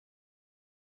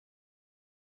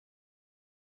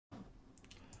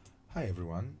Hi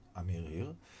everyone, I'm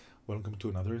Irir. Welcome to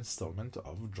another installment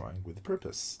of Drawing with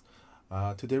Purpose.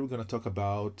 Today we're going to talk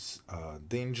about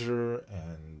danger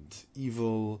and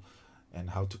evil and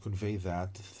how to convey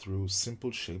that through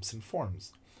simple shapes and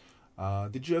forms.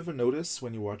 Did you ever notice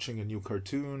when you're watching a new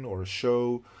cartoon or a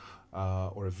show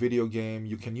or a video game,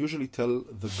 you can usually tell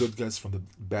the good guys from the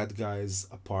bad guys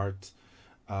apart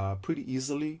pretty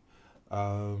easily?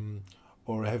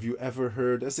 Or have you ever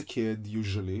heard as a kid,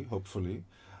 usually, hopefully,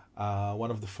 one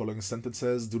of the following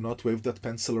sentences: do not wave that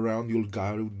pencil around, you'll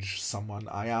gouge someone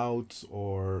eye out,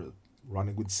 or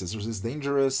running with scissors is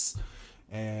dangerous,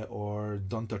 or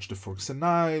don't touch the forks and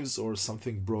knives, or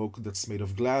something broke that's made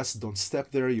of glass, don't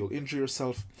step there, you'll injure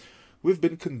yourself. We've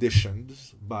been conditioned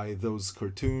by those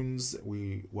cartoons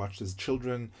we watched as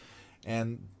children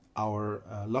and our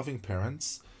loving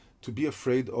parents to be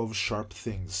afraid of sharp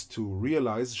things, to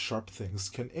realize sharp things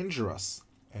can injure us.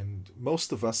 And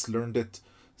most of us learned it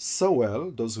so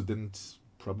well. Those who didn't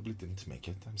probably didn't make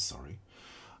it, I'm sorry.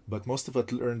 But most of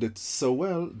us learned it so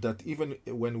well that even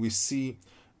when we see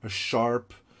a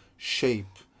sharp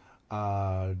shape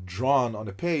drawn on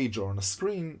a page or on a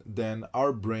screen, then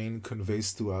our brain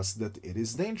conveys to us that it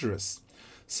is dangerous.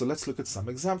 So let's look at some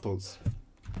examples.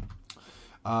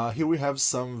 Here we have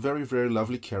some very, very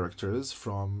lovely characters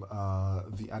from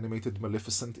the animated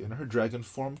Maleficent in her dragon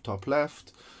form, top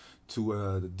left, to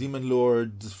the Demon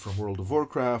Lord from World of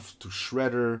Warcraft, to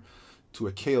Shredder, to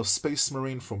a Chaos Space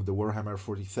Marine from the Warhammer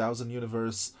 40,000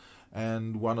 universe,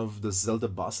 and one of the Zelda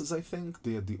bosses, I think,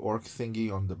 the orc thingy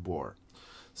on the boar.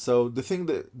 So the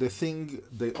thing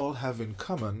they all have in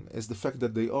common is the fact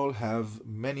that they all have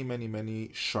many, many, many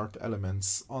sharp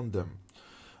elements on them,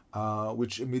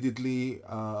 which immediately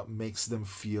makes them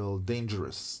feel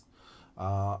dangerous.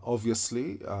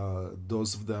 Obviously,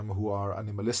 those of them who are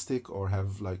animalistic or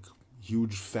have like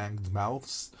huge fanged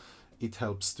mouths, it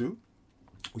helps too.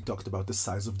 We talked about the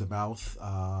size of the mouth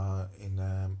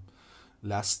in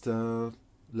last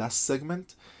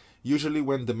segment. Usually,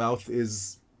 when the mouth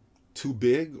is too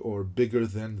big or bigger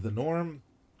than the norm,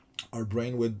 our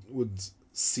brain would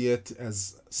see it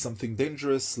as something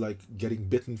dangerous, like getting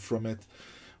bitten from it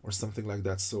or something like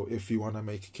that. So if you want to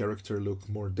make a character look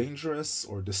more dangerous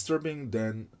or disturbing,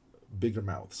 then bigger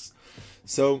mouths.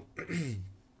 So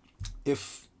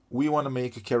if we want to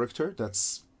make a character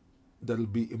that'll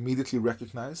be immediately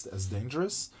recognized as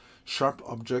dangerous, sharp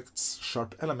objects,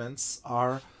 sharp elements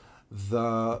are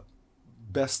the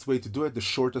best way to do it, the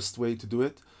shortest way to do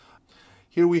it.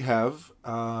 Here we have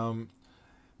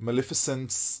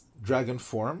Maleficent's dragon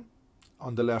form.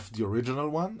 On the left, the original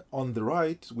one. On the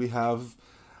right, we have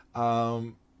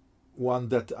one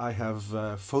that I have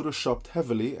photoshopped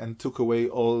heavily and took away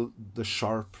all the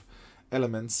sharp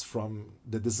elements from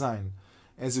the design.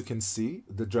 As you can see,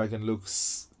 the dragon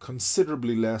looks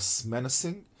considerably less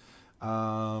menacing.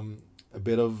 A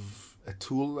bit of a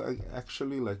tool,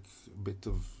 actually, like a bit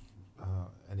of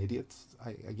an idiot,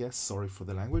 I guess. Sorry for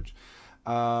the language.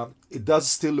 It does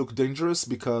still look dangerous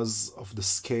because of the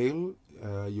scale.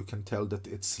 You can tell that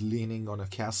it's leaning on a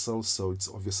castle, so it's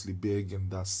obviously big and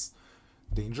thus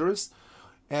dangerous.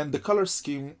 And the color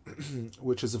scheme,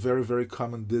 which is a very, very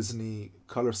common Disney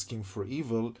color scheme for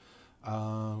evil,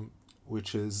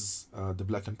 which is the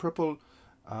black and purple,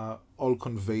 all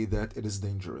convey that it is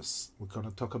dangerous. We're going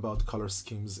to talk about color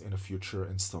schemes in a future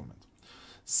installment.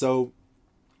 So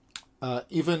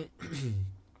even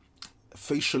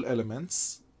facial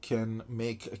elements can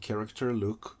make a character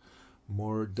look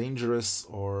more dangerous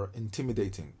or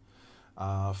intimidating.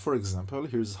 For example,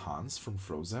 here's Hans from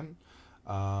Frozen.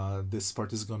 This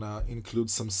part is gonna include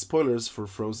some spoilers for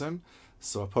Frozen,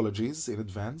 so apologies in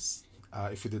advance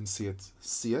if you didn't see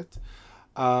it.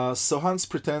 So Hans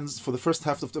pretends, for the first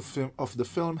half of the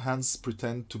film, Hans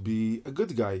pretends to be a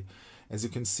good guy, as you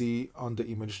can see on the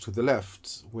image to the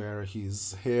left, where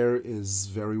his hair is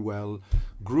very well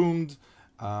groomed.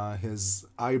 His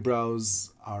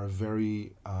eyebrows are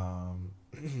very,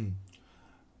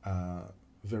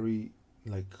 very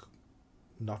like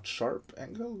not sharp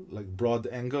angle, like broad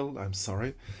angle. I'm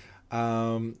sorry.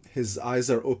 His eyes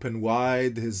are open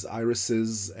wide. His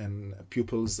irises and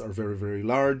pupils are very, very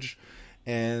large,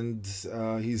 and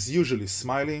he's usually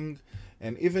smiling.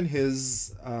 And even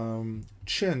his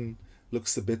chin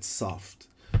looks a bit soft.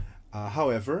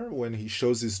 However, when he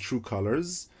shows his true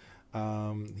colors,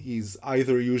 he's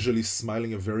either usually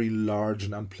smiling a very large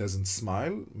and unpleasant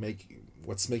smile.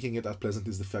 What's making it unpleasant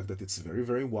is the fact that it's very,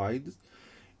 very wide,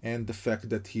 and the fact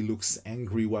that he looks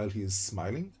angry while he is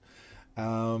smiling.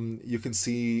 You can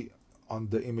see on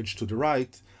the image to the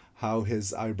right how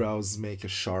his eyebrows make a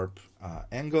sharp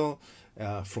angle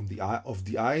from the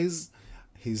eyes.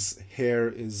 his hair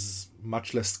is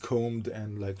much less combed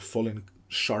and like falling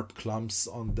sharp clumps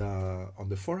on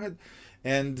the forehead,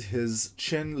 and his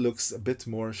chin looks a bit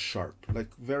more sharp,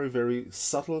 like very, very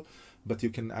subtle, but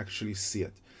you can actually see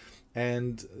it.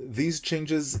 And these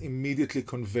changes immediately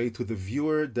convey to the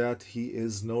viewer that he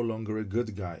is no longer a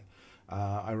good guy.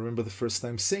 I remember the first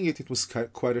time seeing it, it was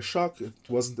quite a shock. It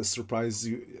wasn't a surprise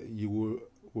you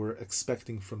were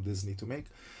expecting from Disney to make.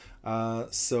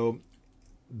 So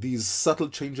these subtle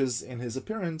changes in his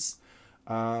appearance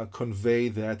convey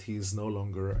that he's no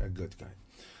longer a good guy.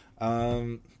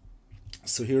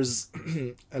 So here's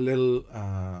a little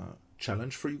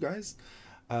challenge for you guys.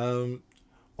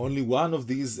 Only one of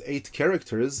these 8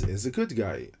 characters is a good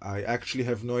guy. I actually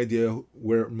have no idea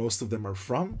where most of them are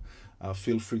from.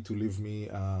 Feel free to leave me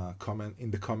a comment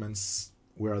in the comments.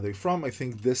 Where are they from? I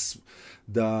think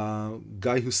the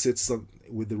guy who sits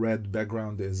with the red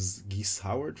background is Geese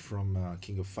Howard from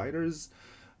King of Fighters,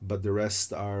 but the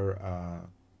rest are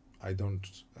I don't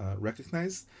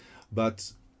recognize.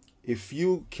 But if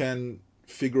you can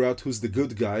figure out who's the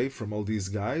good guy from all these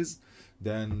guys,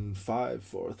 then 5,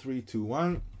 4, 3, 2,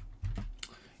 1.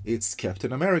 It's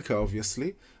Captain America,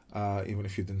 obviously, even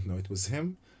if you didn't know it was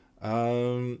him.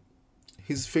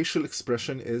 His facial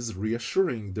expression is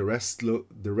reassuring. The rest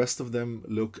of them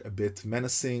look a bit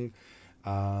menacing.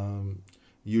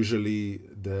 Usually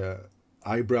the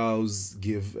eyebrows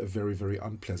give a very, very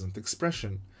unpleasant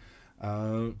expression.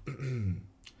 But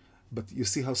you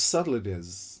see how subtle it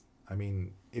is. I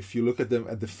mean, if you look at them,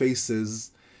 at the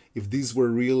faces, if these were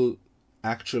real,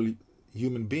 actual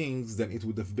human beings, then it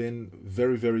would have been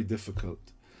very, very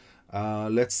difficult.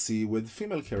 Let's see with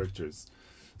female characters.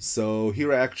 So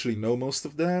here I actually know most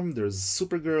of them. There's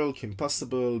Supergirl, Kim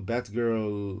Possible,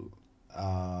 Batgirl,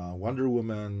 Wonder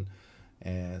Woman,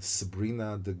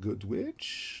 Sabrina the Good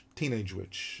Witch, Teenage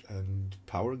Witch, and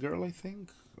Power Girl, I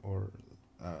think, or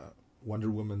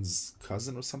Wonder Woman's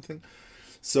cousin or something.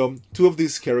 So 2 of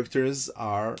these characters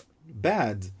are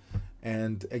bad.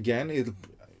 And again,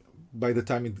 by the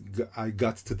time I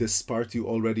got to this part, you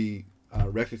already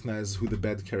recognize who the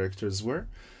bad characters were.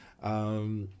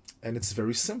 And it's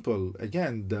very simple.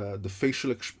 Again, the facial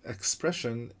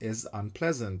expression is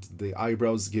unpleasant. The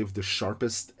eyebrows give the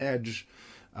sharpest edge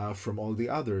from all the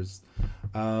others.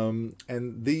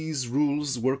 And these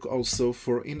rules work also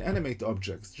for inanimate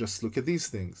objects. Just look at these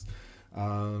things.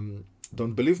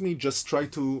 Don't believe me? Just try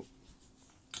to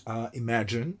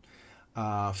imagine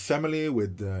a family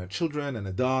with children and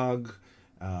a dog,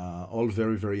 all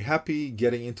very, very happy,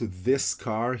 getting into this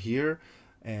car here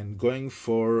and going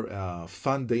for a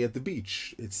fun day at the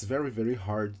beach. It's very, very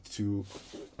hard to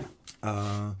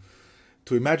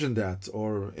imagine that.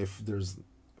 Or if there's,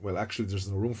 well, actually there's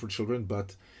no room for children,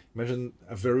 but imagine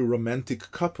a very romantic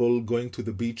couple going to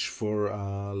the beach for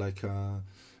like a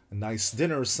nice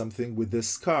dinner or something with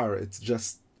this car. It's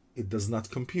just, it does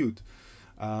not compute.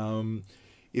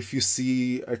 If you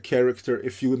see a character,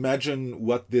 if you imagine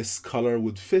what this color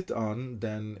would fit on,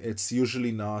 then it's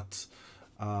usually not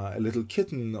a little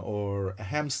kitten or a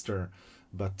hamster,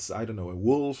 but I don't know, a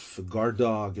wolf, a guard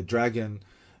dog, a dragon.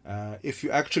 If you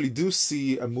actually do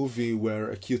see a movie where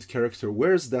a cute character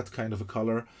wears that kind of a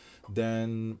color,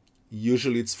 then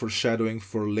usually it's foreshadowing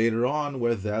for later on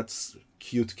where that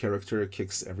cute character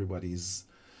kicks everybody's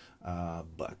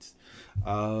butt.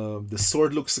 The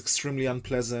sword looks extremely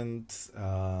unpleasant.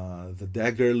 The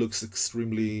dagger looks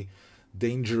extremely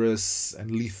dangerous and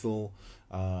lethal.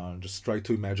 Just try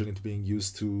to imagine it being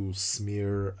used to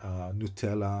smear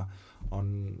Nutella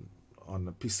on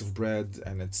a piece of bread,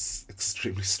 and it's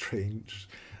extremely strange.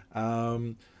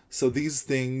 So these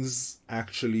things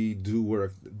actually do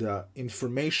work. The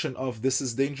information of this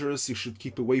is dangerous, you should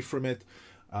keep away from it,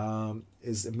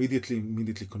 is immediately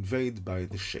conveyed by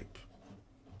the shape.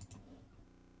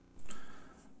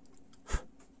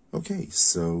 Okay,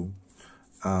 so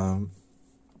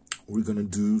we're gonna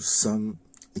do some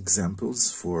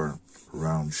examples for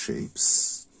round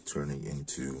shapes turning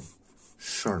into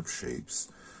sharp shapes.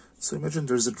 So imagine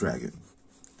there's a dragon,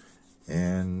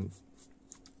 and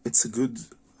it's a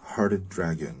good-hearted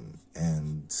dragon,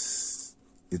 and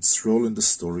its role in the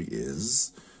story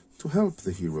is to help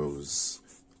the heroes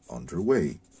on their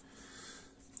way.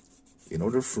 In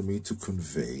order for me to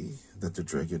convey that the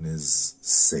dragon is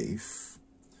safe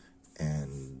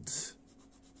and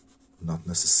not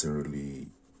necessarily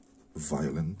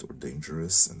violent or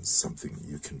dangerous and something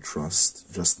you can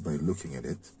trust just by looking at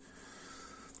it.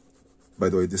 By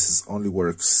the way, this only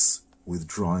works with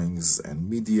drawings and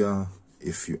media.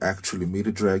 If you actually meet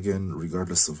a dragon,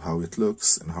 regardless of how it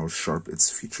looks and how sharp its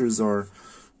features are,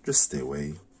 just stay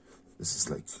away. This is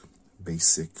like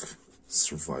basic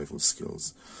survival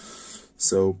skills.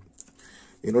 So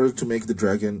in order to make the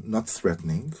dragon not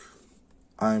threatening,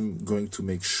 I'm going to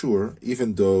make sure,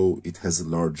 even though it has a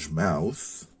large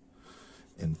mouth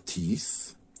and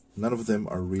teeth, none of them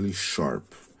are really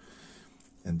sharp.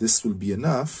 And this will be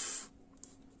enough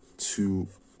to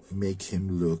make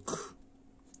him look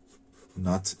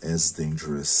not as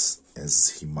dangerous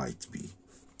as he might be.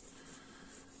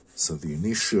 So the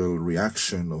initial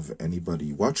reaction of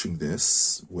anybody watching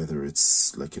this, whether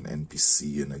it's like an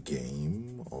NPC in a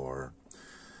game or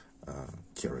a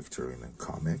character in a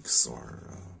comics or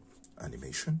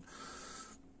animation,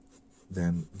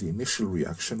 then the initial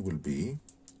reaction will be,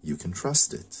 you can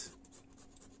trust it.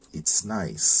 It's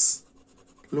nice.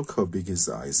 Look how big his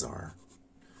eyes are.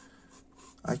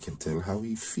 I can tell how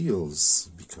he feels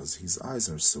because his eyes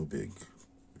are so big,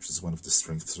 which is one of the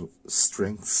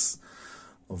strengths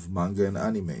of manga and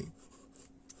anime.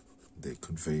 They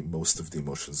convey most of the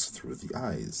emotions through the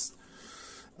eyes.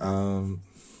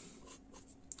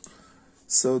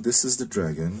 So this is the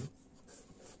dragon.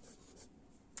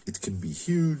 It can be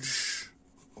huge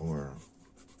or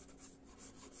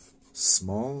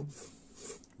small,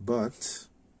 but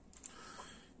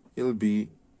it'll be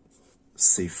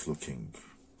safe looking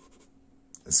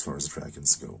as far as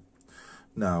dragons go.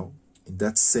 Now, in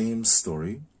that same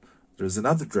story, there's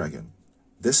another dragon.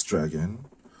 This dragon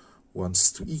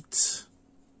wants to eat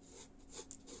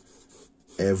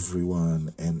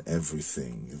everyone and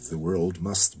everything. The world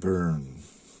must burn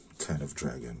kind of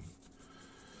dragon.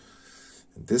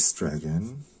 And this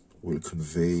dragon will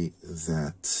convey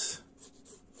that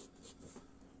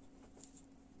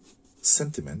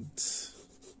sentiment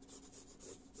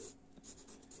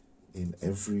in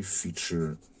every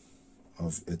feature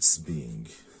of its being.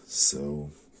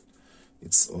 So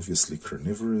it's obviously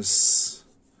carnivorous.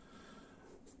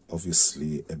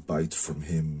 Obviously a bite from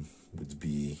him would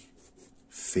be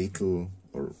fatal,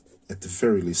 or at the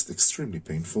very least extremely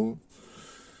painful.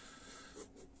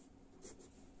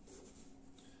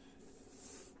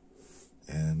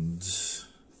 And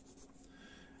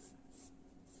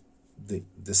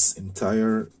this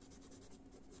entire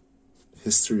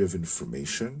history of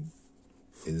information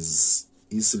is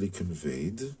easily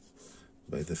conveyed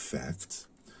by the fact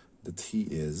that he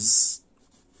is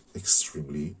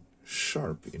extremely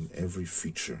sharp in every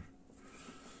feature.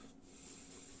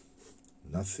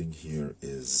 Nothing here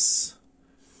is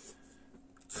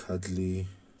cuddly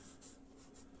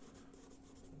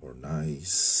or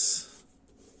nice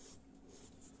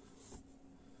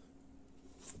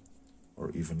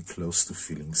or even close to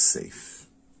feeling safe.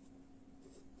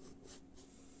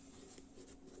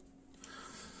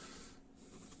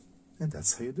 And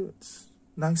that's how you do it.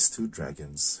 Nice two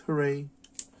dragons. Hooray!